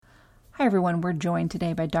Hi everyone, we're joined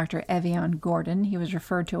today by Dr. Evian Gordon. He was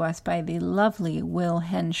referred to us by the lovely Will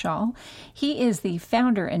Henshaw. He is the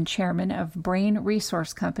founder and chairman of Brain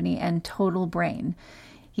Resource Company and Total Brain.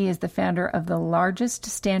 He is the founder of the largest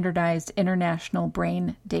standardized international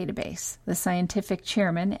brain database, the scientific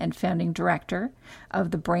chairman and founding director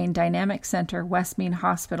of the Brain Dynamics Center, Westmead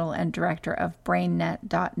Hospital, and director of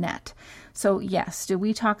BrainNet.net. So yes, do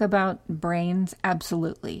we talk about brains?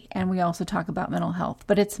 Absolutely. And we also talk about mental health,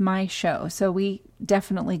 but it's my show, so we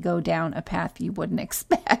definitely go down a path you wouldn't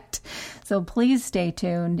expect. So please stay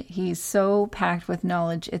tuned. He's so packed with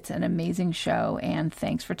knowledge. It's an amazing show, and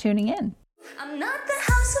thanks for tuning in. I'm not the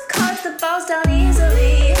house of cards that falls down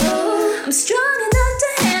easily. I'm strong enough to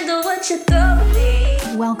handle what you throw at me.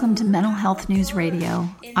 Welcome to Mental Health News Radio.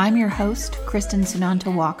 I'm your host, Kristen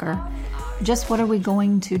Sunanta Walker. Just what are we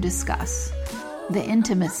going to discuss? The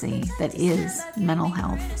intimacy that is mental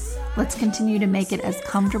health. Let's continue to make it as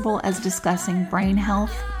comfortable as discussing brain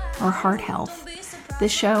health or heart health.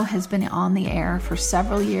 This show has been on the air for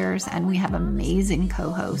several years, and we have amazing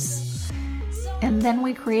co-hosts. And then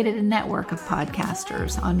we created a network of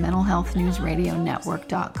podcasters on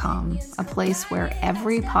mentalhealthnewsradionetwork.com, a place where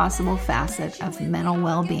every possible facet of mental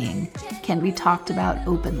well-being can be talked about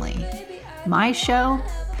openly. My show,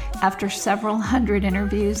 after several hundred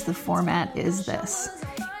interviews, the format is this: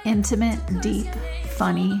 intimate, deep,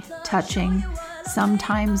 funny, touching,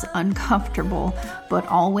 sometimes uncomfortable, but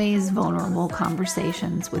always vulnerable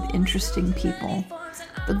conversations with interesting people.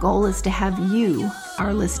 The goal is to have you,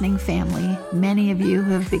 our listening family, many of you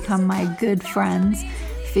who have become my good friends,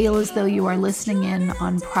 feel as though you are listening in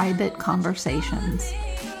on private conversations.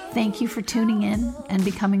 Thank you for tuning in and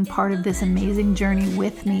becoming part of this amazing journey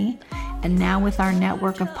with me, and now with our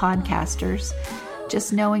network of podcasters.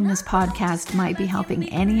 Just knowing this podcast might be helping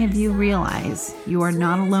any of you realize you are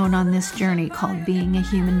not alone on this journey called being a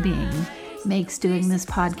human being makes doing this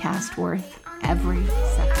podcast worth every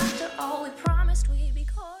second.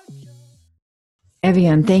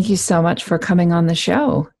 Evian, thank you so much for coming on the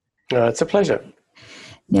show. It's a pleasure.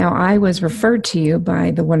 Now, I was referred to you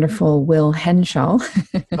by the wonderful Will Henshaw.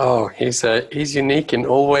 Oh, he's unique in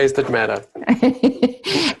all ways that matter.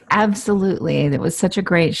 Absolutely. It was such a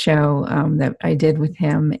great show that I did with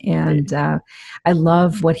him. And I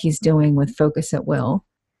love what he's doing with Focus at Will.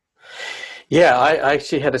 Yeah, I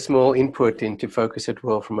actually had a small input into Focus at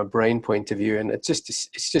Will from a brain point of view. And it's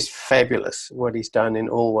just fabulous what he's done in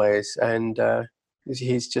all ways. And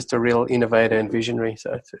he's just a real innovator and visionary.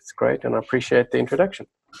 So it's great. And I appreciate the introduction.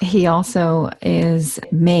 He also is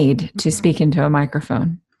made to speak into a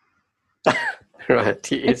microphone. Right,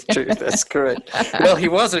 he is true. That's correct. Well, he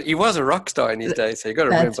was a rock star in his day, so you got to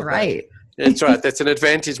remember. That's right. That. That's right. That's an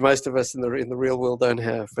advantage most of us in the real world don't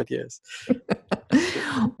have. But yes.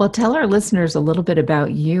 Well, tell our listeners a little bit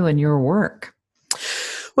about you and your work.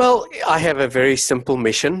 Well, I have a very simple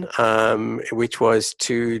mission, which was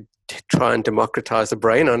to try and democratize the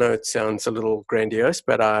brain. I know it sounds a little grandiose,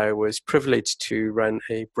 but I was privileged to run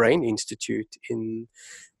a brain institute in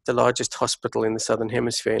the largest hospital in the Southern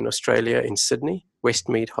Hemisphere in Australia, in Sydney,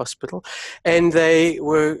 Westmead Hospital. And they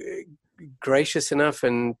were gracious enough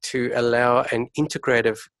and to allow an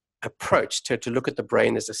integrative approach to look at the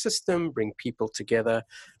brain as a system, bring people together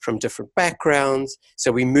from different backgrounds.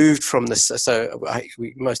 So we moved from most of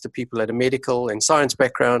the people had a medical and science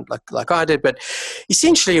background like I did, but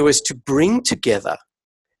essentially it was to bring together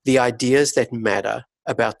the ideas that matter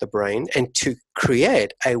about the brain and to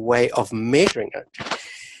create a way of measuring it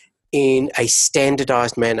in a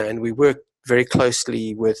standardized manner. And we worked very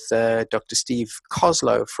closely with Dr. Steve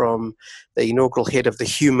Koslow, from the inaugural head of the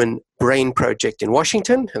Human Brain Project in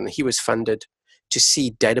Washington, and he was funded to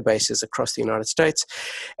seed databases across the United States.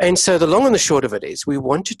 And so the long and the short of it is we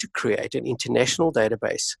wanted to create an international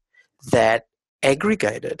database that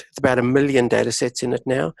aggregated about 1 million data sets in it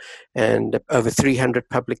now, and over 300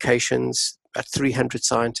 publications, about 300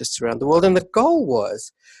 scientists around the world. And the goal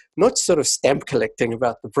was not sort of stamp collecting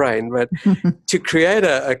about the brain, but to create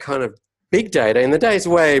a kind of big data in the days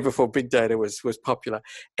way before big data was popular,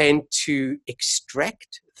 and to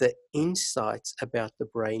extract the insights about the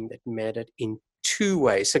brain that mattered in two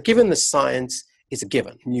ways. So given the science is a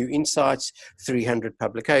given, new insights, 300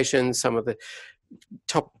 publications, some of the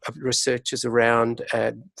top researchers around,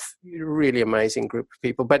 really amazing group of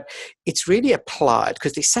people, but it's really applied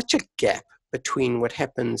because there's such a gap between what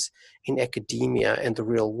happens in academia and the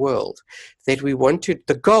real world that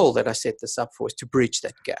the goal that I set this up for is to bridge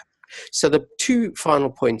that gap. So the two final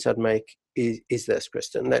points I'd make is this,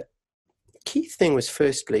 Kristen, that key thing was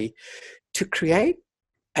firstly to create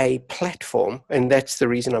a platform, and that's the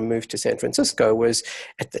reason I moved to San Francisco, was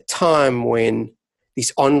at the time when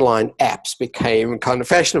these online apps became kind of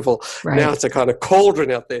fashionable. Right. Now it's a kind of cauldron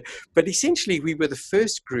out there. But essentially, we were the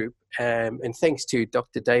first group, and thanks to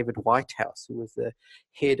Dr. David Whitehouse, who was the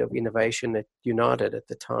head of innovation at United at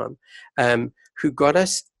the time, who got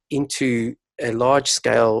us into a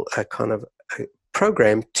large-scale kind of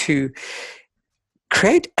program to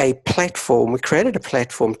create a platform. We created a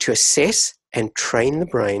platform to assess and train the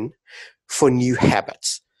brain for new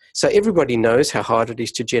habits. So everybody knows how hard it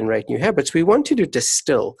is to generate new habits. We wanted to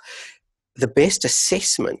distill the best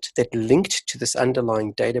assessment that linked to this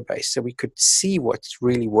underlying database so we could see what's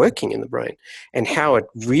really working in the brain and how it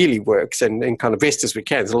really works, and kind of best as we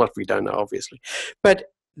can. There's a lot we don't know, obviously.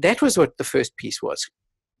 But that was what the first piece was.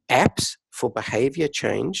 Apps for behavior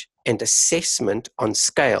change and assessment on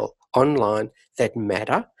scale online that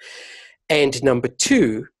matter. And number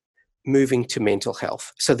two, moving to mental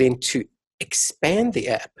health. So then to expand the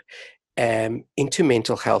app into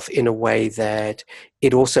mental health in a way that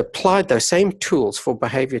it also applied those same tools for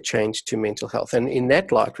behavior change to mental health. And in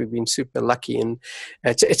that light, we've been super lucky. And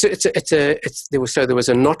there was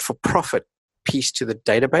a not-for-profit piece to the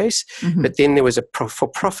database, but then there was a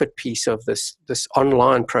for-profit piece of this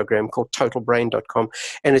online program called totalbrain.com.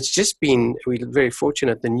 And it's just been, we're very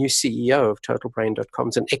fortunate, the new CEO of totalbrain.com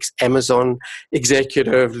is an ex-Amazon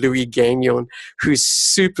executive, Louis Gagnon, who's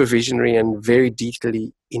super visionary and very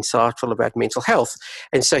deeply insightful about mental health.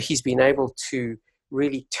 And so he's been able to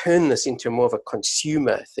really turn this into more of a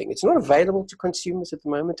consumer thing. It's not available to consumers at the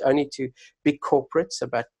moment, only to big corporates.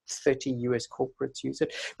 About 30 US corporates use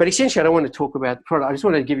it. But essentially, I don't want to talk about the product. I just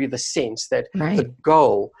want to give you the sense that the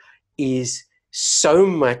goal is so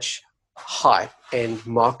much hype and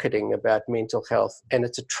marketing about mental health, and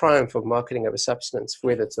it's a triumph of marketing over substance,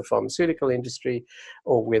 whether it's the pharmaceutical industry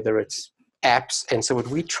or whether it's apps. And so what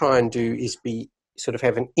we try and do is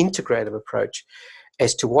have an integrative approach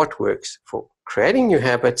as to what works for creating new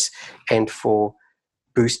habits and for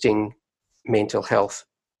boosting mental health.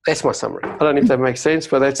 That's my summary. I don't know if that makes sense,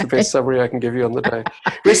 but that's the best summary I can give you on the day.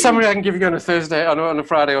 Best summary I can give you on a Thursday, on a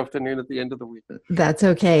Friday afternoon at the end of the week. That's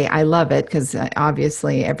okay. I love it because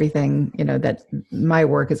obviously everything, that my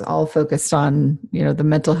work is all focused on, the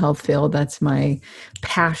mental health field. That's my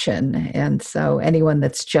passion. And so anyone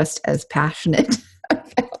that's just as passionate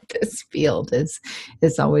about this field is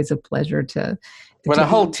always a pleasure to. Well, our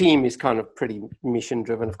whole team is kind of pretty mission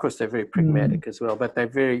driven. Of course, they're very pragmatic as well, but they're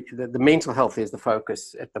the mental health is the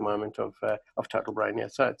focus at the moment of Total Brain. Yeah.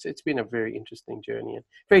 So it's been a very interesting journey and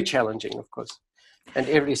very challenging, of course. And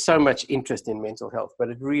there's so much interest in mental health, but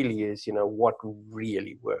it really is, what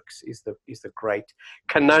really works is the great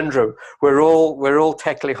conundrum. We're all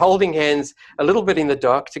tackling, holding hands a little bit in the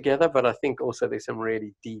dark together, but I think also there's some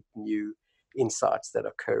really deep new insights that are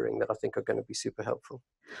occurring that I think are going to be super helpful.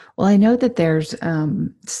 Well, I know that there's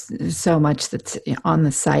so much that's on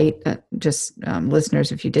the site.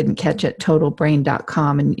 Listeners, if you didn't catch it,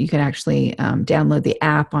 totalbrain.com, and you can actually download the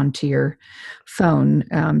app onto your phone.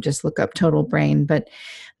 Just look up Total Brain. But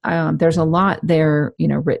there's a lot there,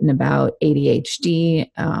 written about ADHD,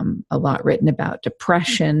 a lot written about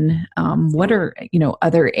depression. What are,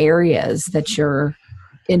 other areas that you're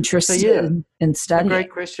interested in studying?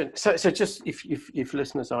 Great question. So just if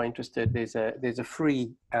listeners are interested, there's a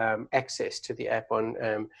free access to the app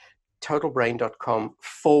on totalbrain.com /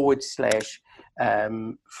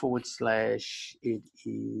 it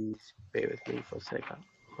is, bear with me for a second,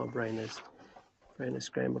 my brain is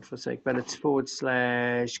scrambled for a sec, but it's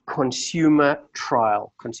 / consumer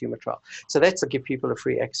trial. So that's to give people a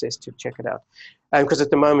free access to check it out. Because at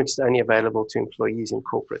the moment it's only available to employees in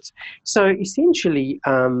corporates. So essentially,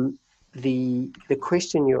 the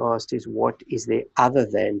question you asked is, what is there other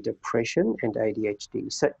than depression and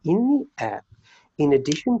ADHD? So in the app, in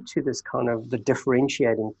addition to this kind of the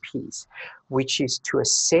differentiating piece, which is to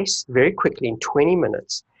assess very quickly in 20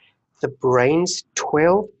 minutes, the brain's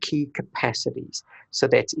 12 key capacities. So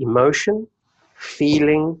that's emotion,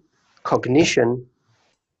 feeling, cognition,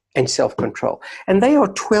 and self-control. And they are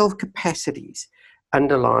 12 capacities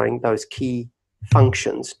underlying those key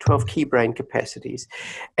functions, 12 key brain capacities.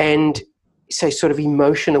 And so sort of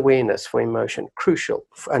emotion awareness for emotion, crucial.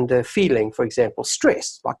 Under feeling, for example,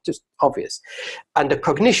 stress, like just obvious. Under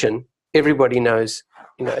cognition, everybody knows,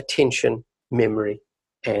 attention, memory,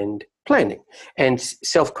 and planning. And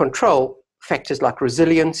self-control, factors like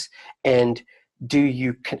resilience and do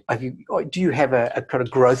you have a kind of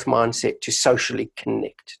growth mindset to socially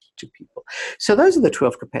connect to people? So those are the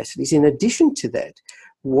 12 capacities. In addition to that,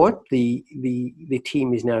 what the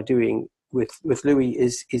team is now doing with Louis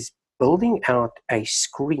is building out a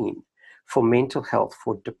screen for mental health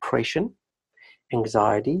for depression,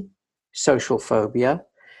 anxiety, social phobia,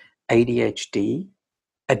 ADHD,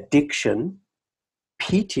 addiction,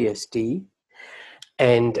 PTSD,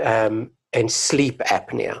 and sleep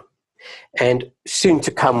apnea. And soon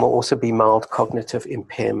to come will also be mild cognitive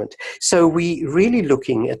impairment. So we're really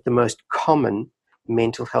looking at the most common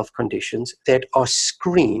mental health conditions that are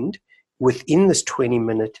screened within this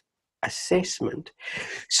 20-minute assessment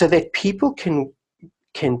so that people can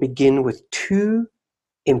begin with 2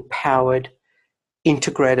 empowered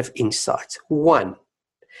integrative insights. 1,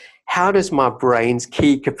 how does my brain's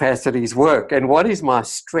key capacities work, and what is my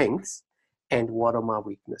strengths and what are my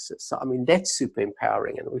weaknesses? So, I mean, that's super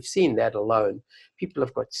empowering, and we've seen that alone. People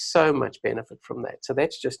have got so much benefit from that. So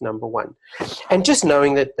that's just number 1. And just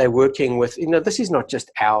knowing that they're working with, this is not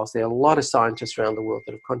just ours. There are a lot of scientists around the world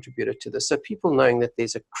that have contributed to this. So people knowing that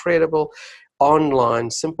there's a credible,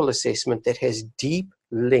 online, simple assessment that has deep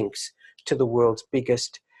links to the world's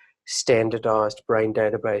biggest standardized brain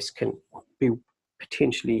database can be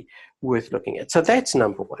potentially worth looking at. So that's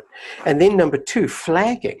number 1. And then number 2,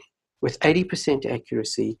 flagging with 80%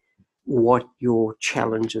 accuracy what your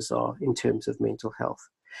challenges are in terms of mental health.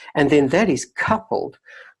 And then that is coupled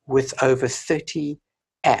with over 30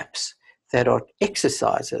 apps that are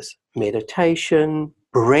exercises, meditation,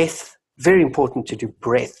 breath. Very important to do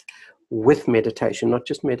breath with meditation, not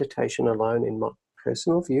just meditation alone in my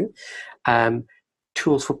personal view.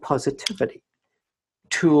 Tools for positivity,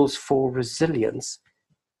 tools for resilience,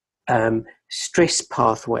 stress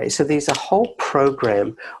pathways. So there's a whole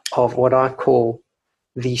program of what I call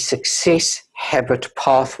the success habit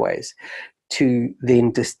pathways to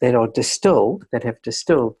then that have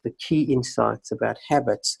distilled the key insights about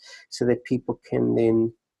habits so that people can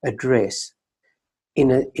then address.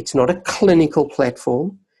 It's not a clinical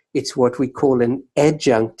platform. It's what we call an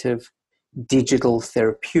adjunctive digital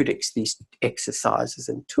therapeutics, these exercises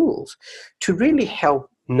and tools to really help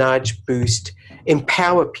nudge, boost,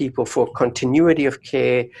 empower people for continuity of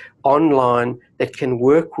care online that can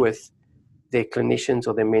work with their clinicians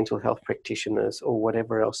or their mental health practitioners or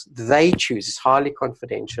whatever else they choose. It's highly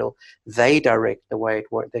confidential. They direct the way it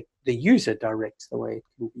works. The user directs the way it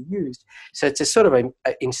can be used. So it's a sort of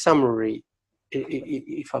in summary,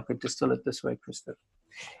 if I could distill it this way, Krista,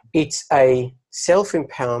 it's a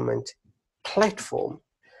self-empowerment platform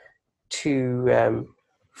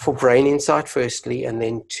for brain insight firstly, and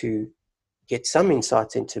then to get some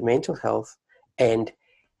insights into mental health and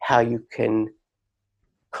how you can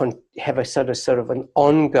have a sort of an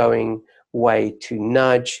ongoing way to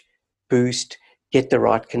nudge, boost, get the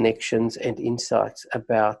right connections and insights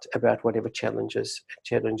about whatever challenges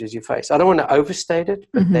you face. I don't want to overstate it,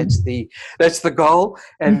 but that's the goal.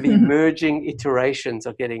 And the emerging iterations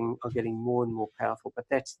are getting more and more powerful. But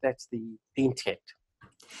that's the intent.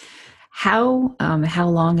 How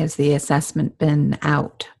long has the assessment been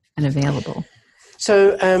out and available?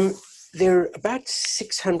 So there are about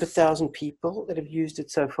 600,000 people that have used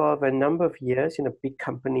it so far over a number of years. Big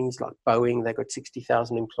companies like Boeing, they've got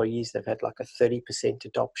 60,000 employees. They've had like a 30%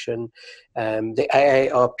 adoption. The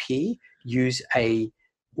AARP use a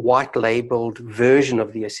white-labeled version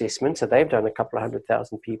of the assessment. So they've done a couple of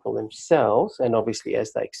 100,000 people themselves. And obviously,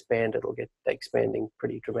 as they expand, they're expanding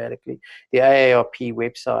pretty dramatically. The AARP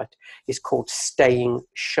website is called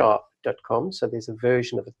StayingSharp.com. So there's a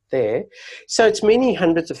version of it there. So it's many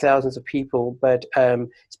hundreds of thousands of people, but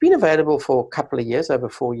it's been available for a couple of years, over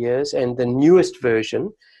 4 years. And the newest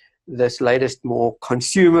version, this latest, more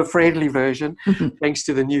consumer-friendly version, thanks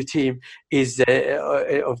to the new team, is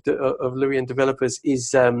of Louis and developers,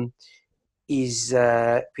 is been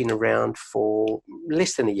around for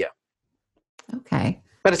less than a year. Okay.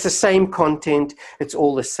 But it's the same content. It's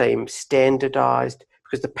all the same, standardized,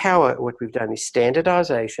 because the power of what we've done is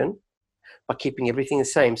standardization by keeping everything the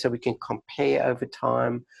same so we can compare over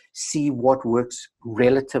time, see what works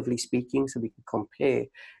relatively speaking, so we can compare,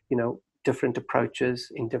 different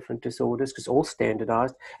approaches in different disorders, because all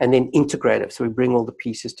standardized, and then integrative. So we bring all the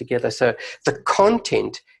pieces together. So the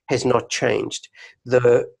content has not changed.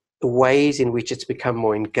 The ways in which it's become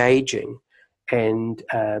more engaging and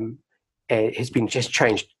has been just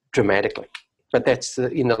changed dramatically. But that's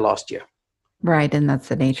in the last year. Right, and that's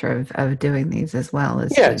the nature of doing these as well.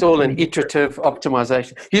 It's all an iterative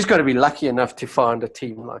optimization. You just got to be lucky enough to find a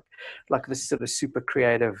team like this sort of super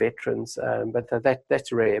creative veterans, but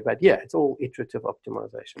that's rare. But yeah, it's all iterative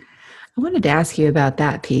optimization. I wanted to ask you about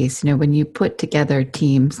that piece. When you put together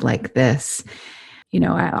teams like this,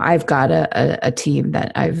 I've got a team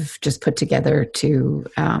that I've just put together to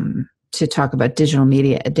talk about digital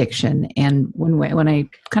media addiction. And when I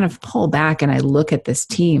kind of pull back and I look at this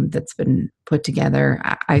team that's been put together,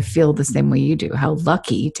 I feel the same way you do, how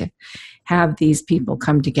lucky to have these people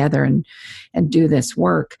come together and do this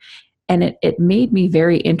work. And it made me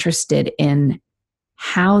very interested in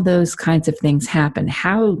how those kinds of things happen.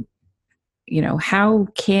 How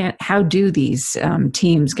do these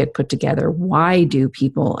teams get put together? Why do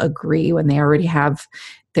people agree when they already have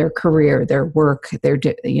their career, their work, they're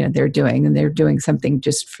doing, and they're doing something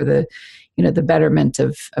just for the betterment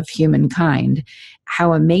of humankind?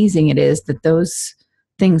 How amazing it is that those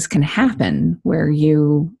things can happen, where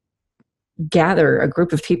you gather a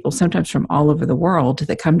group of people, sometimes from all over the world,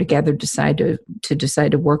 that come together, decide to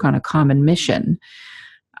work on a common mission.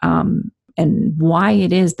 And why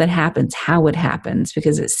it is that happens, how it happens,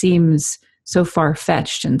 because it seems so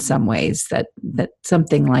far-fetched in some ways that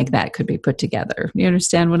something like that could be put together. You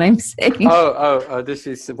understand what I'm saying? This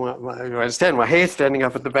is I understand. My hair standing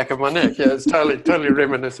up at the back of my neck. Yeah, it's totally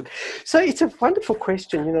reminiscent. So it's a wonderful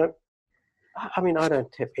question. I mean, I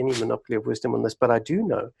don't have any monopoly of wisdom on this, but I do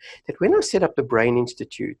know that when I set up the Brain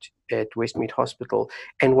Institute at Westmead Hospital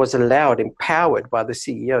and was empowered by the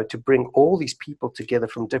CEO to bring all these people together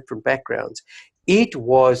from different backgrounds, it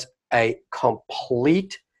was a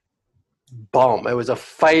complete bomb. It was a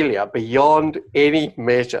failure beyond any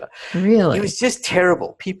measure. Really? It was just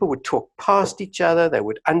terrible. People would talk past each other. They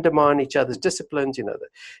would undermine each other's disciplines.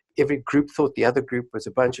 Every group thought the other group was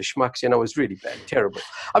a bunch of schmucks. It was really bad, terrible.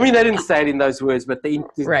 I mean, they didn't say it in those words, but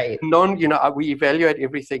right. We evaluate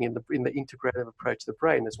everything in the integrative approach to the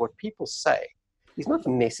brain as what people say is not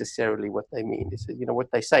necessarily what they mean. It's,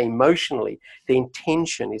 what they say emotionally, the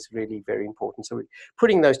intention is really very important. So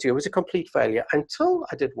putting those two, it was a complete failure until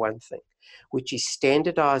I did one thing, which is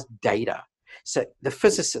standardized data. So the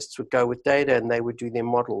physicists would go with data and they would do their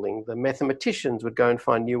modeling. The mathematicians would go and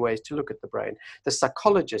find new ways to look at the brain. The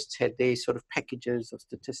psychologists had their sort of packages of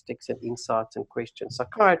statistics and insights and questions.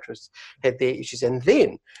 Psychiatrists had their issues. And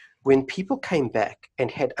then when people came back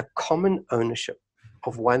and had a common ownership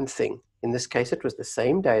of one thing, in this case, it was the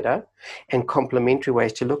same data and complementary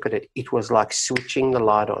ways to look at it. It was like switching the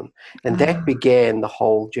light on. And that began the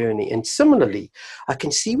whole journey. And similarly, I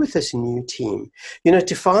can see with this new team,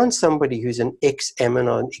 to find somebody who's an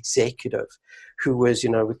ex-Amazon executive who was,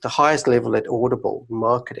 with the highest level at Audible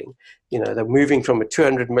marketing, they're moving from a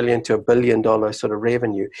 $200 million to $1 billion sort of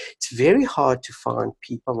revenue. It's very hard to find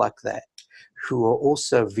people like that who are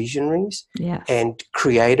also visionaries and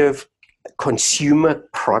creative consumer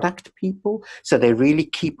product people. So they really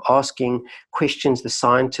keep asking questions the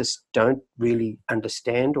scientists don't really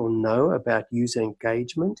understand or know about user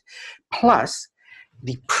engagement. Plus,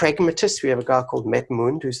 the pragmatists, we have a guy called Matt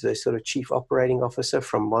Mund, who's the sort of chief operating officer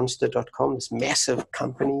from Monster.com, this massive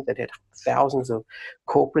company that had thousands of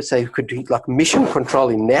corporates. They could do like mission control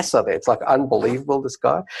in NASA there. It's like unbelievable, this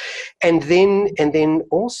guy. And then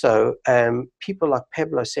also people like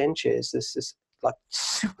Pablo Sanchez, this like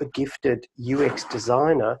super gifted UX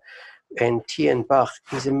designer, and Tien Bach,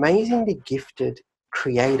 these amazingly gifted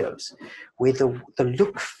creatives where the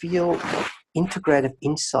look, feel, integrative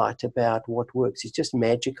insight about what works is just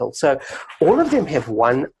magical. So all of them have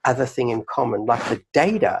one other thing in common, like the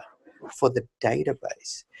data for the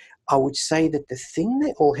database. I would say that the thing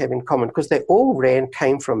they all have in common, because they all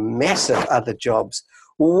came from massive other jobs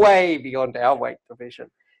way beyond our weight division,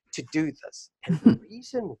 to do this. And the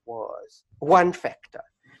reason was, one factor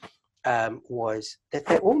was that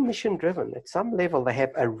they're all mission driven. At some level, they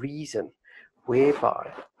have a reason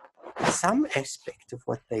whereby some aspect of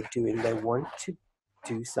what they're doing, they want to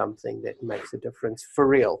do something that makes a difference for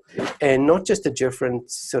real. And not just a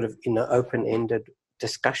difference sort of in an open-ended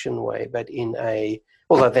discussion way, but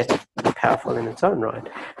although that's powerful in its own right,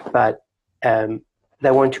 but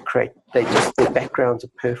they want to create, their backgrounds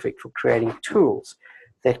are perfect for creating tools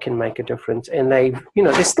that can make a difference. And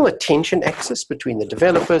there's still a tension axis between the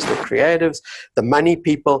developers, the creatives, the money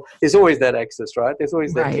people. There's always that axis, right? There's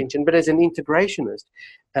always that tension. But as an integrationist,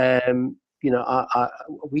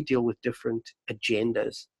 we deal with different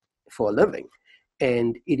agendas for a living.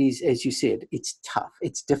 And it is, as you said, it's tough.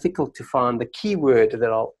 It's difficult to find the key word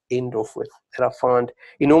that I'll end off with, that I find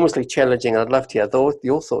enormously challenging. I'd love to hear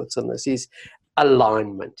your thoughts on this, is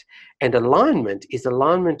alignment. And alignment is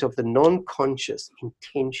alignment of the non-conscious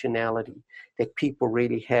intentionality that people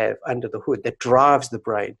really have under the hood that drives the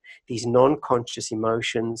brain, these non-conscious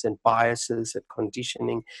emotions and biases and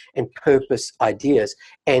conditioning and purpose ideas,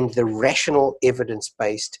 and the rational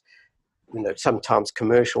evidence-based, sometimes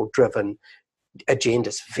commercial-driven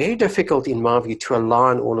agendas. Very difficult, in my view, to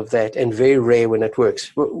align all of that, and very rare when it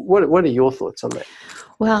works. What are your thoughts on that?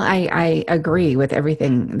 Well, I agree with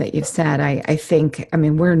everything that you've said. I think,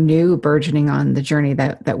 we're new, burgeoning on the journey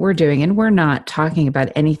that we're doing, and we're not talking about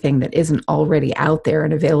anything that isn't already out there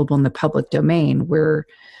and available in the public domain. We're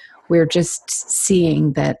just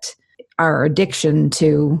seeing that our addiction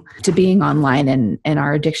to being online and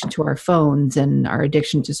our addiction to our phones and our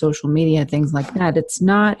addiction to social media, things like that. It's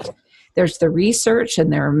not, there's the research,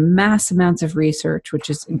 and there are mass amounts of research, which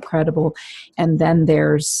is incredible. And then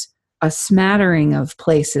there's a smattering of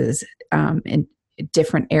places in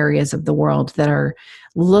different areas of the world that are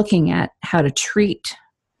looking at how to treat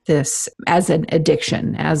this as an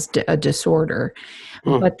addiction, as a disorder.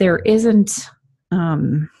 But there isn't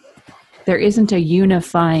a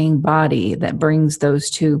unifying body that brings those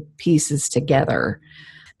two pieces together,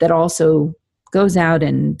 that also goes out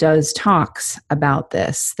and does talks about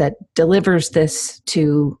this, that delivers this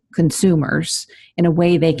to consumers in a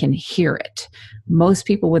way they can hear it. Most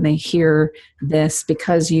people, when they hear this,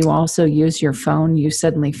 because you also use your phone, you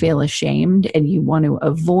suddenly feel ashamed and you want to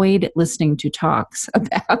avoid listening to talks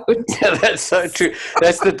about. Yeah, that's so true.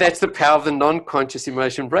 That's the power of the non-conscious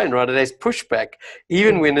emotion brain, right? It has pushback,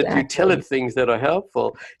 even when you tell it things that are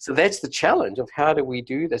helpful. So that's the challenge of how do we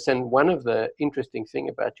do this. And one of the interesting thing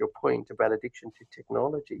about your point about addiction to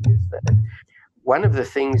technology is that one of the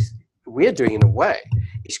things we're doing in a way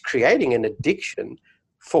is creating an addiction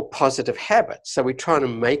for positive habits. So we're trying to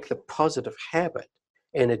make the positive habit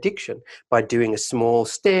an addiction by doing a small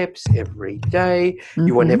steps every day.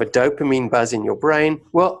 You want to have a dopamine buzz in your brain.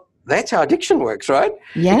 Well, that's how addiction works, right?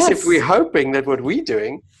 Yes. Except we're hoping that what we're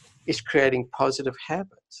doing is creating positive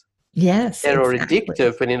habits. Yes, that are exactly.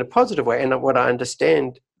 addictive, but in a positive way. And what I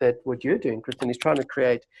understand that what you're doing, Kristen, is trying to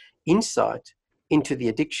create insight into the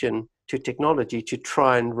addiction to technology to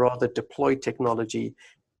try and rather deploy technology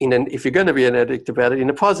if you're going to be an addict about it, in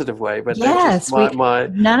a positive way. But yes, that's just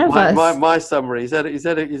my summary. Is that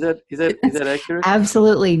accurate?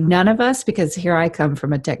 Absolutely, none of us, because here I come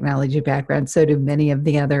from a technology background. So do many of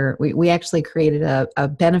the other. We actually created a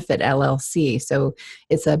benefit LLC. So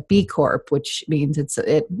it's a B Corp, which means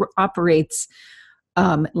it operates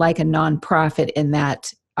like a nonprofit in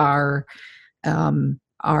that our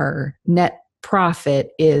net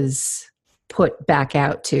profit is put back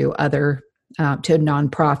out to other to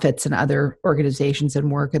nonprofits and other organizations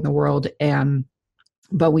and work in the world.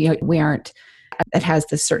 But we aren't, it has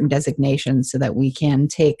this certain designation so that we can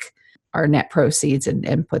take our net proceeds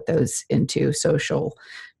and put those into social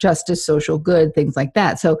justice, social good, things like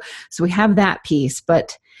that. So we have that piece.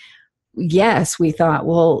 But yes, we thought,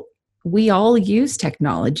 well, we all use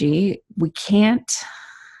technology.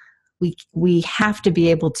 We have to be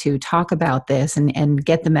able to talk about this and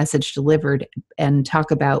get the message delivered and talk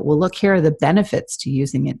about, well, look, here are the benefits to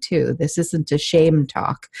using it too. This isn't a shame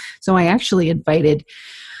talk. So I actually invited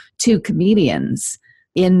 2 comedians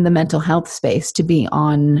in the mental health space to be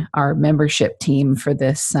on our membership team for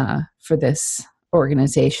this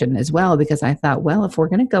organization as well, because I thought, well, if we're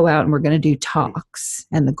going to go out and we're going to do talks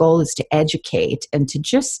and the goal is to educate and to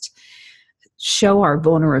just show our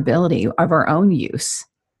vulnerability of our own use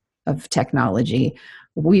of technology,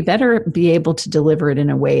 we better be able to deliver it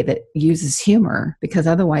in a way that uses humor, because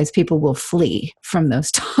otherwise people will flee from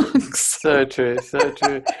those talks. So true.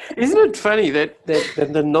 Isn't it funny that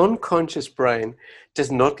the non-conscious brain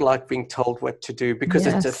does not like being told what to do because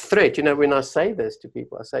it's a threat? When I say this to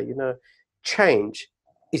people, I say, change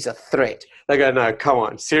is a threat. They go, no, come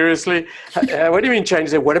on, seriously? What do you mean change?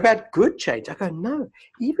 They say, what about good change? I go, no,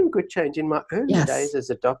 even good change. In my early days as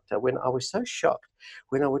a doctor, when I was so shocked,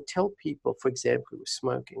 when I would tell people, for example, who was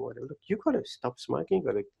smoking, look, you've got to stop smoking, you've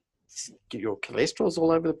got to get your cholesterol's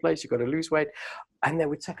all over the place, you've got to lose weight. And they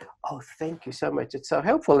would say, oh, thank you so much, it's so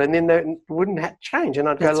helpful. And then they wouldn't change. And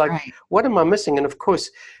I'd go what am I missing? And of course,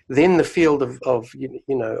 then the field of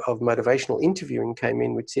motivational interviewing came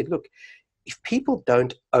in, which said, look, if people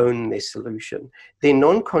don't own their solution, their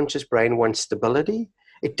non-conscious brain wants stability.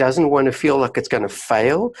 It doesn't want to feel like it's going to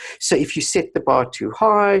fail. So if you set the bar too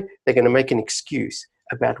high, they're going to make an excuse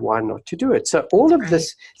about why not to do it. So all of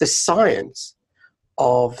this, the science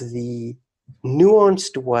of the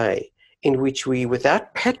nuanced way in which we,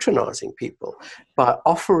 without patronizing people, by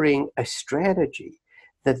offering a strategy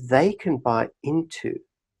that they can buy into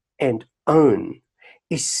and own,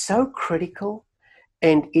 is so critical.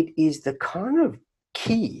 And it is the kind of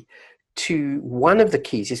key to, one of the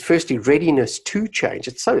keys is firstly readiness to change.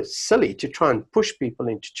 It's so silly to try and push people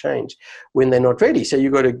into change when they're not ready. So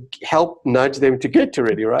you've got to help nudge them to get to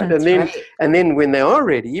ready, right? And then when they are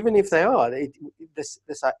ready, even if they are,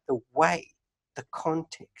 the way, the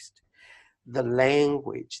context, the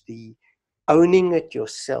language, the owning it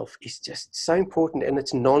yourself is just so important, and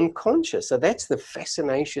it's non-conscious. So that's the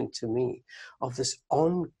fascination to me of this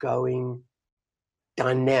ongoing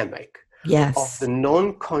dynamic of the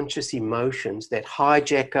non-conscious emotions that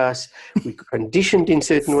hijack us. We're conditioned in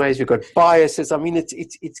certain ways. We've got biases. I mean,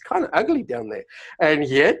 it's kind of ugly down there, and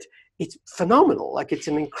yet it's phenomenal. Like, it's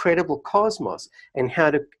an incredible cosmos. And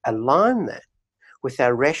how to align that with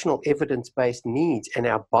our rational evidence-based needs and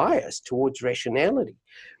our bias towards rationality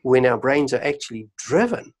when our brains are actually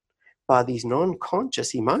driven by these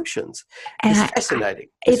non-conscious emotions And is fascinating.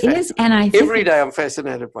 It is, and I think every day I'm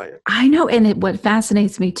fascinated by it. I know, and what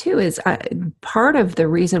fascinates me too is part of the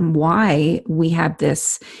reason why we have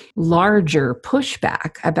this larger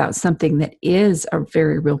pushback about something that is a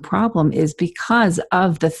very real problem is because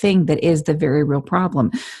of the thing that is the very real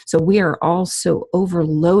problem. So we are all so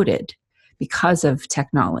overloaded because of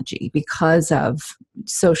technology, because of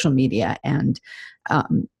social media and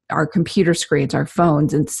our computer screens, our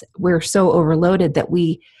phones, and we're so overloaded that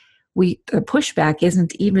the pushback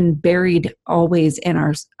isn't even buried always in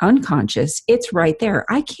our unconscious. It's right there.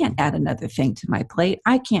 I can't add another thing to my plate.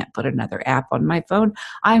 I can't put another app on my phone.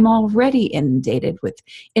 I'm already inundated with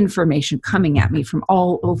information coming at me from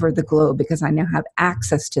all over the globe because I now have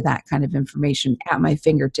access to that kind of information at my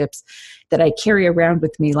fingertips that I carry around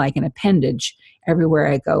with me like an appendage everywhere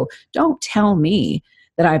I go. Don't tell me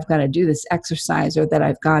that I've got to do this exercise or that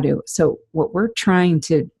I've got to. So what we're trying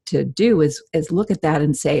to do is look at that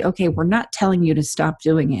and say, okay, we're not telling you to stop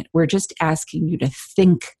doing it. We're just asking you to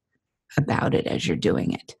think about it as you're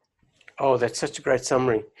doing it. Oh, that's such a great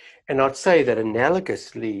summary. And I'd say that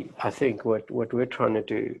analogously, I think what we're trying to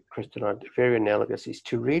do, Kristen, very analogous, is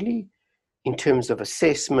to really, in terms of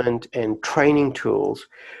assessment and training tools,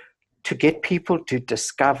 to get people to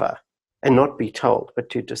discover, and not be told, but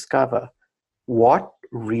to discover what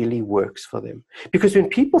really works for them. Because when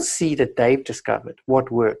people see that they've discovered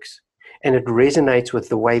what works and it resonates with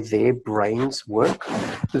the way their brains work,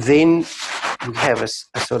 then we have a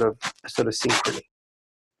sort of synchrony.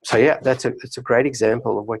 So yeah, it's a great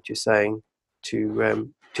example of what you're saying,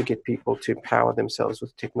 to get people to empower themselves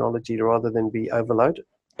with technology rather than be overloaded.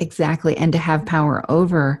 Exactly, and to have power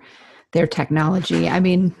over their technology. I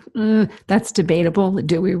mean, that's debatable.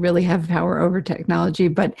 Do we really have power over technology?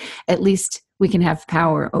 But at least we can have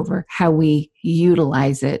power over how we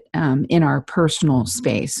utilize it in our personal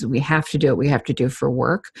space. We have to do it. We have to do it for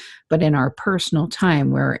work. But in our personal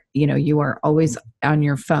time where, you are always on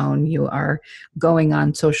your phone, you are going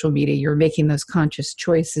on social media, you're making those conscious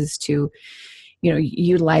choices to,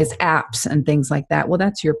 utilize apps and things like that. Well,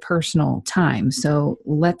 that's your personal time. So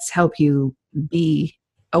let's help you be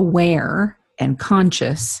aware and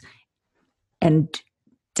conscious and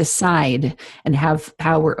decide and have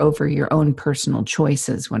power over your own personal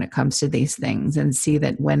choices when it comes to these things, and see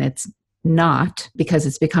that when it's not, because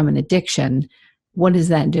it's become an addiction, what is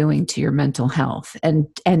that doing to your mental health, and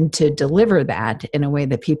to deliver that in a way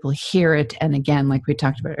that people hear it. And again, like we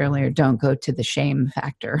talked about earlier, don't go to the shame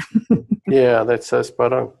factor. Yeah, that's so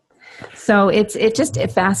spot on. So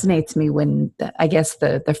it fascinates me when I guess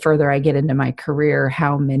the further I get into my career,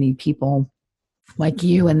 how many people like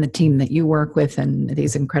you and the team that you work with and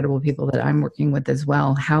these incredible people that I'm working with as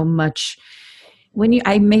well, how much when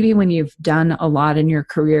you've done a lot in your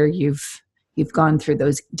career, you've gone through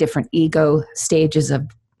those different ego stages of,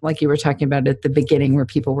 like you were talking about at the beginning, where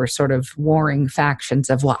people were sort of warring factions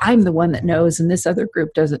of, well, I'm the one that knows and this other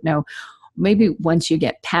group doesn't know. Maybe once you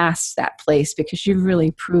get past that place, because you've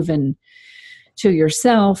really proven to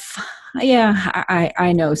yourself, yeah,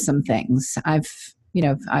 I know some things. I've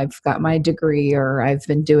got my degree, or I've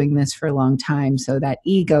been doing this for a long time. So that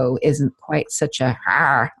ego isn't quite such a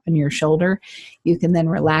on your shoulder. You can then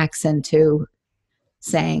relax into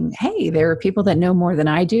saying, hey, there are people that know more than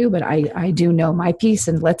I do, but I do know my piece,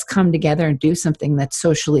 and let's come together and do something that's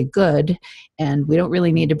socially good. And we don't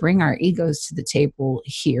really need to bring our egos to the table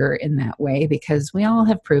here in that way, because we all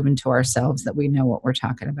have proven to ourselves that we know what we're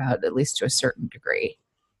talking about, at least to a certain degree.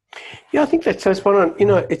 Yeah, I think that's so spot on.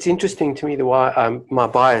 It's interesting to me my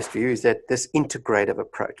biased view is that this integrative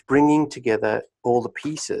approach, bringing together all the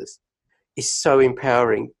pieces, is so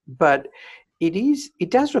empowering. But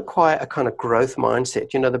it does require a kind of growth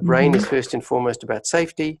mindset. The brain is first and foremost about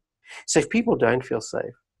safety. So if people don't feel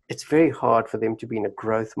safe, it's very hard for them to be in a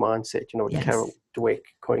growth mindset. Yes. Carol Dweck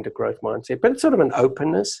coined a growth mindset, but it's sort of an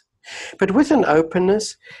openness. But with an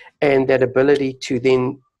openness and that ability to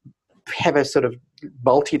then have a sort of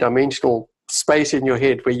multi-dimensional space in your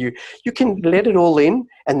head where you can let it all in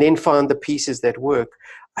and then find the pieces that work.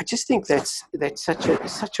 I just think that's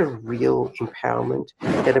such a real empowerment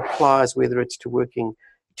that applies, whether it's to working,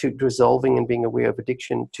 to resolving and being aware of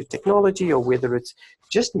addiction to technology, or whether it's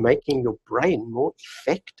just making your brain more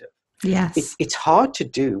effective. Yes. It's hard to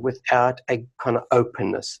do without a kind of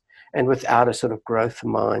openness and without a sort of growth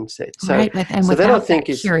mindset. So, right, and so without that I think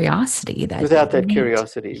that is curiosity. Without that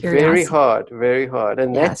curiosity, very hard.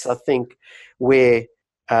 And Yes. that's, I think, where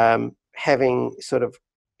having sort of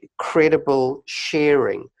credible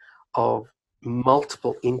sharing of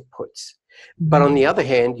multiple inputs. But on the other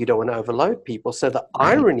hand, you don't want to overload people. So the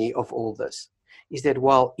irony of all this is that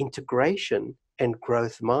while integration and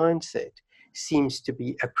growth mindset seems to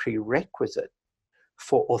be a prerequisite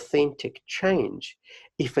for authentic change,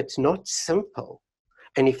 if it's not simple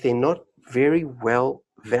and if they're not very well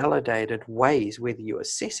validated ways, whether you're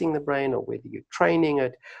assessing the brain or whether you're training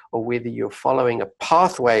it or whether you're following a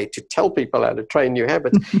pathway to tell people how to train new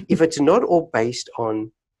habits, if it's not all based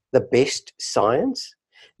on the best science,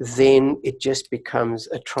 then it just becomes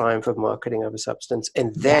a triumph of marketing over substance.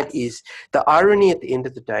 And that is the irony at the end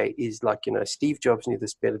of the day is, like, Steve Jobs knew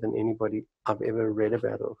this better than anybody I've ever read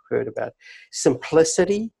about or heard about.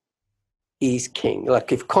 Simplicity is king.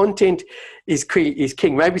 Like, if content is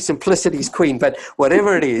king, maybe simplicity is queen, but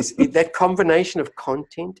whatever it is, that combination of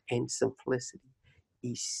content and simplicity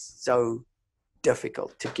is so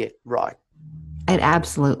difficult to get right. It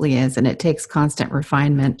absolutely is. And it takes constant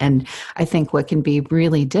refinement. And I think what can be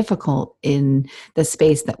really difficult in the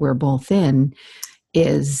space that we're both in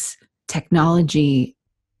is technology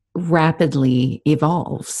rapidly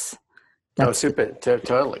evolves. Super,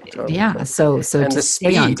 totally. Yeah. So and the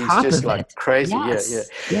speed is just like crazy. Yes.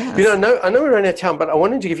 Yeah. I know we're running out of time, but I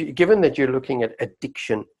wanted to give you, given that you're looking at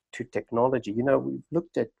addiction to technology, we've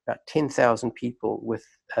looked at about 10,000 people with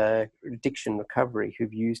addiction recovery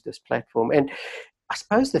who've used this platform. And I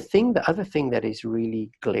suppose the other thing that is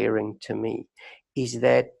really glaring to me is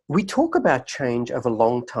that we talk about change over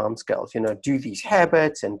long time scales, do these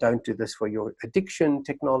habits and don't do this for your addiction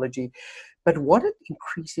technology. But what it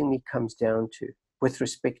increasingly comes down to with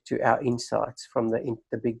respect to our insights from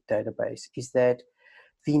the big database is that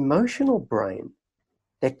the emotional brain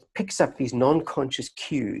that picks up these non-conscious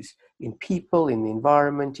cues in people, in the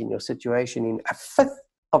environment, in your situation, in a fifth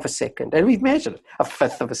of a second. And we've measured it, a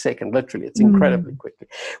fifth of a second, literally. It's incredibly quickly.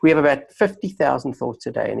 We have about 50,000 thoughts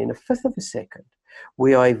a day. And in a fifth of a second,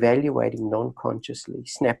 we are evaluating non-consciously,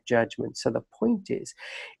 snap judgment. So the point is,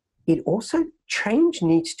 it also, change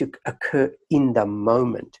needs to occur in the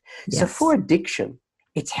moment. Yes. So for addiction,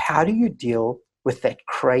 it's how do you deal with that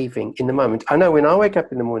craving in the moment? I know when I wake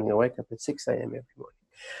up in the morning, I wake up at 6 a.m. every morning.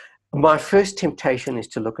 My first temptation is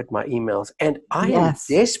to look at my emails, and I am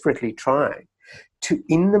desperately trying to,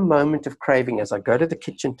 in the moment of craving, as I go to the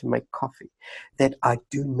kitchen to make coffee, that I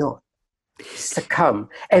do not succumb.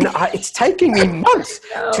 And it's taking me months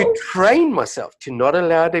to train myself, to not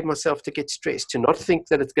allow myself to get stressed, to not think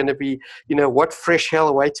that it's going to be, what fresh hell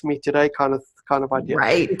awaits me today kind of idea.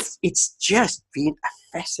 Right. It's just been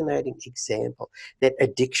a fascinating example that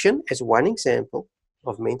addiction, as one example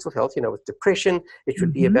of mental health, with depression, it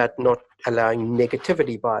should be about not allowing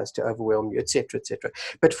negativity bias to overwhelm you, etc., etc.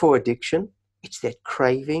 But for addiction, it's that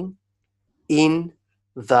craving in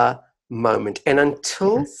the moment. And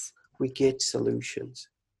until we get solutions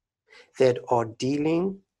that are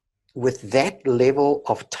dealing with that level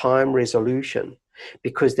of time resolution,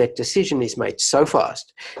 because that decision is made so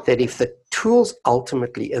fast that if the tools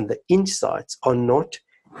ultimately and the insights are not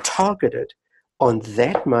targeted on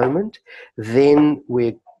that moment, then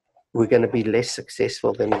we're going to be less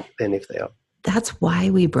successful than if they are. That's why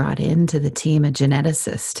we brought into the team a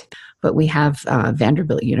geneticist. But we have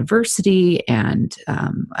Vanderbilt University and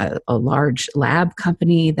a large lab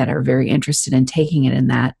company that are very interested in taking it in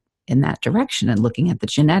that direction and looking at the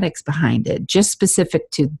genetics behind it, just specific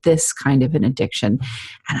to this kind of an addiction.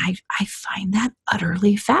 And I find that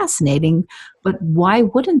utterly fascinating. But why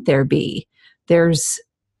wouldn't there be?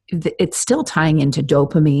 It's still tying into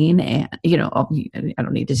dopamine and, I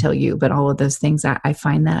don't need to tell you, but all of those things, I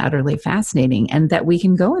find that utterly fascinating. And that we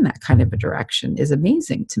can go in that kind of a direction is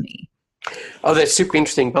amazing to me. Oh, that's super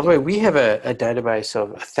interesting. By the way, we have a database of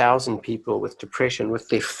 1,000 people with depression with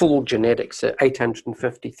their full genetics,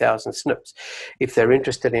 850,000 SNPs. If they're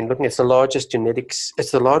interested in looking, it's the largest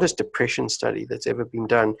depression study that's ever been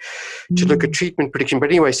done to look at treatment prediction. But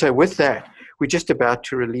anyway, so with that, we're just about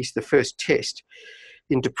to release the first test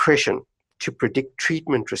in depression to predict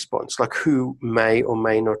treatment response, like who may or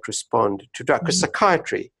may not respond to drug. Because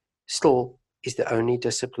psychiatry still is the only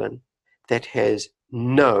discipline that has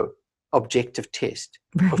no objective test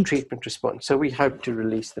of treatment response. So we hope to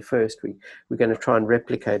release the first. We're going to try and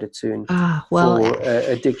replicate it soon for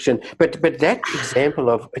addiction. But that example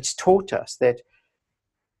of, it's taught us that,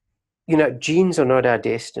 genes are not our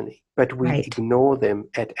destiny, but we ignore them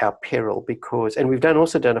at our peril because, and we've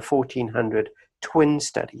also done a 1,400 twin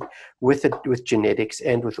study with genetics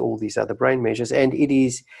and with all these other brain measures. And it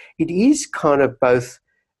is kind of both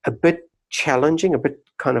a bit challenging, a bit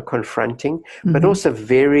kind of confronting, but also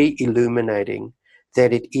very illuminating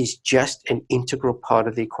that it is just an integral part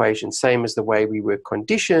of the equation, same as the way we were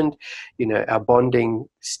conditioned, our bonding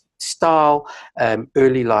style,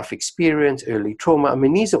 early life experience, early trauma. I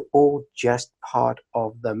mean, these are all just part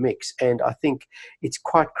of the mix. And I think it's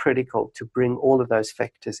quite critical to bring all of those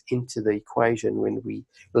factors into the equation when we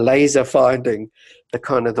laser finding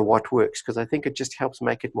the what works, because I think it just helps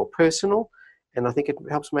make it more personal, and I think it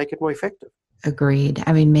helps make it more effective. Agreed.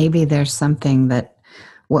 I mean, maybe there's something that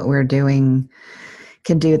what we're doing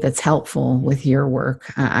can do that's helpful with your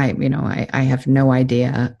work. I have no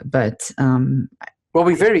idea, but well,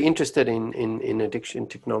 we're very interested in addiction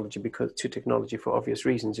technology technology for obvious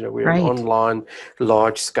reasons. We're right. an online,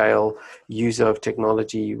 large-scale user of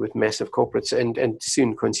technology with massive corporates and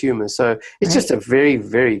soon consumers. So it's just a very,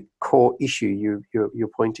 very core issue you're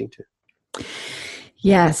pointing to.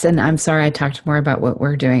 Yes, and I'm sorry I talked more about what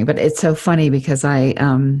we're doing, but it's so funny because I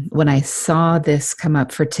when I saw this come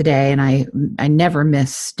up for today, and I never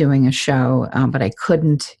miss doing a show, but I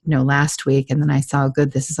couldn't, last week, and then I saw,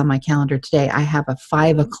 good, this is on my calendar today. I have a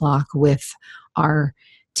 5:00 with our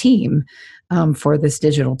team for this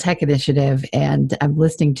digital tech initiative, and I'm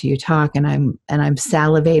listening to you talk, and I'm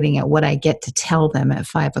salivating at what I get to tell them at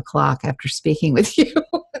 5:00 after speaking with you.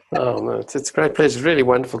 Oh, no, it's a great pleasure. It's really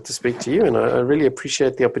wonderful to speak to you, and I really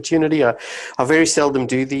appreciate the opportunity. I very seldom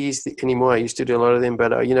do these anymore. I used to do a lot of them,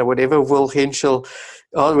 but whatever Will Henschel,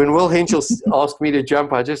 when Will Henschel asked me to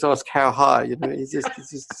jump, I just ask how high. He's just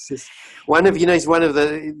one of he's one of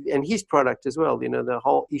the, and his product as well. The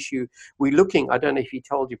whole issue we're looking. I don't know if he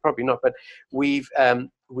told you, probably not, but we've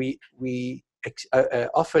we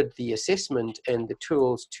offered the assessment and the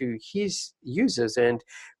tools to his users, and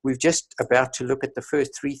we've just about to look at the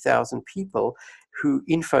first 3,000 people who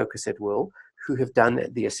in focus at Will, who have done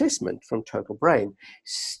the assessment from Total Brain,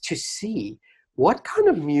 to see what kind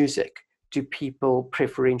of music do people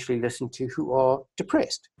preferentially listen to who are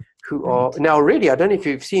depressed, who are now already. I don't know if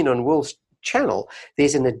you've seen on Will's channel,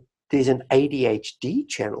 there's an ADHD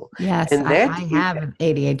channel. Yes, and I have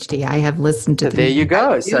ADHD. I have listened to there you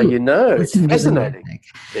go. So it's fascinating.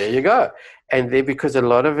 There you go. And because a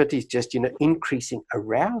lot of it is just increasing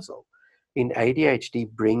arousal in ADHD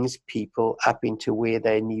brings people up into where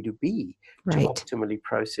they need to be to optimally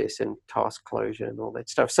process and task closure and all that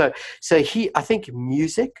stuff. So I think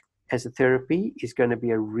music as a therapy is going to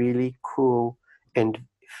be a really cool and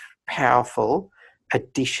powerful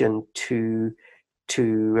addition to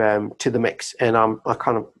the mix. And I'm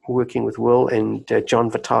kind of working with Will and John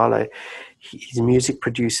Vitale, he's a music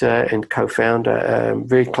producer and co-founder,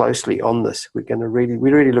 very closely on this. We're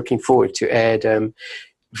really looking forward to add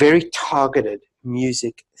very targeted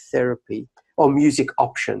music therapy or music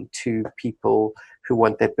option to people who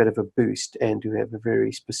want that bit of a boost and who have a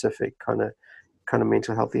very specific kind of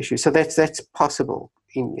mental health issue. So that's possible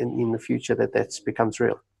in the future that becomes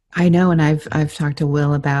real. I know, and I've talked to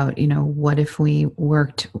Will about, what if we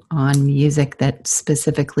worked on music that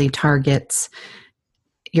specifically targets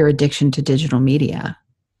your addiction to digital media?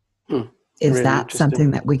 Is really that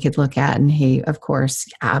something that we could look at? And he, of course,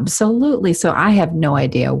 absolutely. So I have no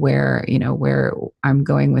idea where I'm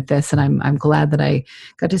going with this, and I'm glad that I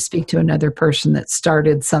got to speak to another person that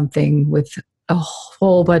started something with a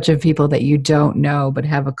whole bunch of people that you don't know but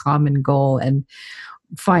have a common goal, and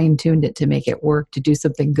fine-tuned it to make it work to do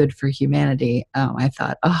something good for humanity. I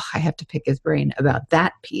thought, I have to pick his brain about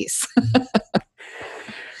that piece.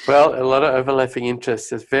 Well, a lot of overlapping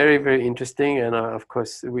interests. It's very, very interesting, and of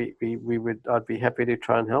course, I'd be happy to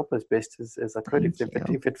try and help as best as I could if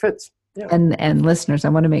it fits. Yeah. And listeners, I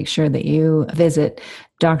want to make sure that you visit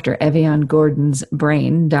Dr. Evian Gordon's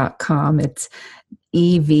brain.com. It's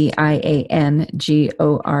EVIAN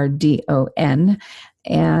GORDON,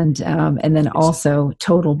 and then also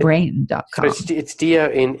totalbrain.com. So it's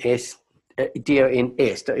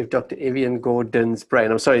DONS, Dr. Evian Gordon's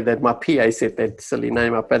Brain. I'm sorry that my PA set that silly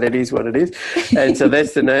name up, but it is what it is. And so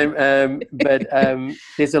that's the name. But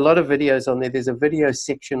there's a lot of videos on there. There's a video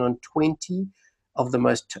section on 20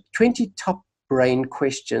 top brain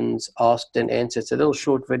questions asked and answered. So little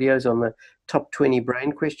short videos on the top 20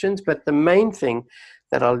 brain questions. But the main thing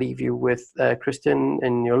that I'll leave you with, Kristen,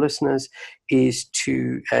 and your listeners, is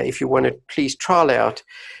to, if you want to please trial out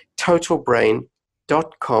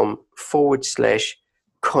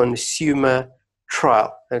totalbrain.com/consumer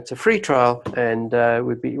trial. It's a free trial, and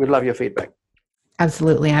we'd love your feedback.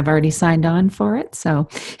 Absolutely. I've already signed on for it. So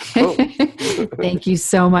cool. Thank you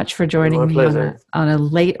so much for joining me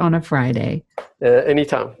on a Friday.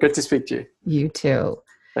 Anytime. Good to speak to you. You too.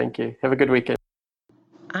 Thank you. Have a good weekend.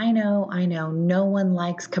 I know no one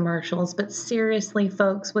likes commercials, but seriously,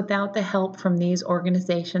 folks, without the help from these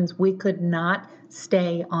organizations, we could not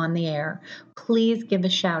stay on the air. Please give a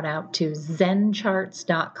shout out to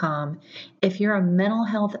zencharts.com. If you're a mental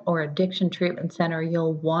health or addiction treatment center,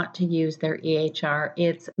 you'll want to use their EHR.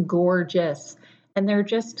 It's gorgeous, and they're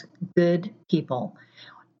just good people.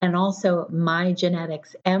 And also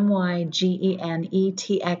MyGenetics,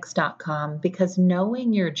 MyGenetx.com, because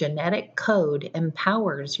knowing your genetic code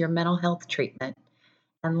empowers your mental health treatment.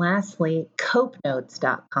 And lastly,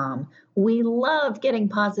 CopeNotes.com. We love getting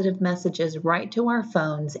positive messages right to our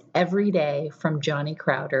phones every day from Johnny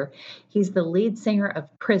Crowder. He's the lead singer of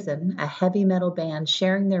Prison, a heavy metal band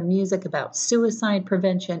sharing their music about suicide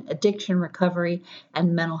prevention, addiction recovery,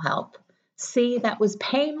 and mental health. See, that was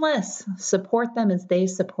painless. Support them as they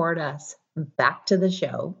support us. Back to the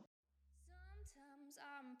show. Sometimes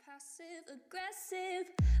I'm passive aggressive,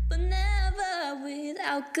 but never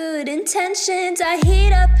without good intentions. I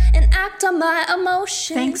heat up and act on my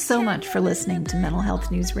emotions. Thanks so much for listening to Mental Health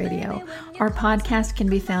News Radio. Our podcast can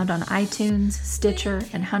be found on iTunes, Stitcher,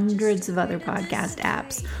 and hundreds of other podcast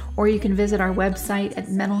apps, or you can visit our website at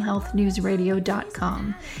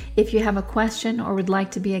mentalhealthnewsradio.com. If you have a question or would like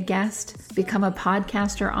to be a guest, become a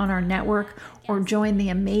podcaster on our network, or join the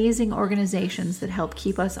amazing organizations that help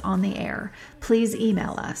keep us on the air, please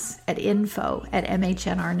email us at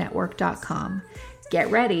info@mhnrnetwork.com. Get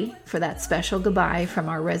ready for that special goodbye from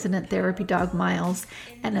our resident therapy dog, Miles,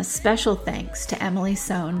 and a special thanks to Emily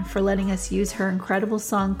Sohn for letting us use her incredible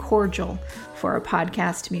song, Cordial, for our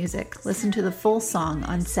podcast music. Listen to the full song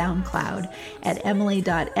on SoundCloud at emily.sonne.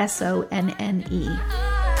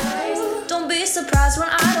 Don't be surprised when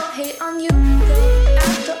I don't hate on you.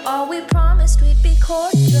 After all, we promised we'd be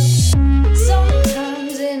cordial.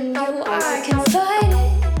 Sometimes in you I can fight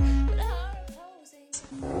it, but I'm opposing.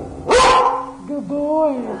 Good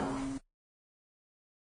boy.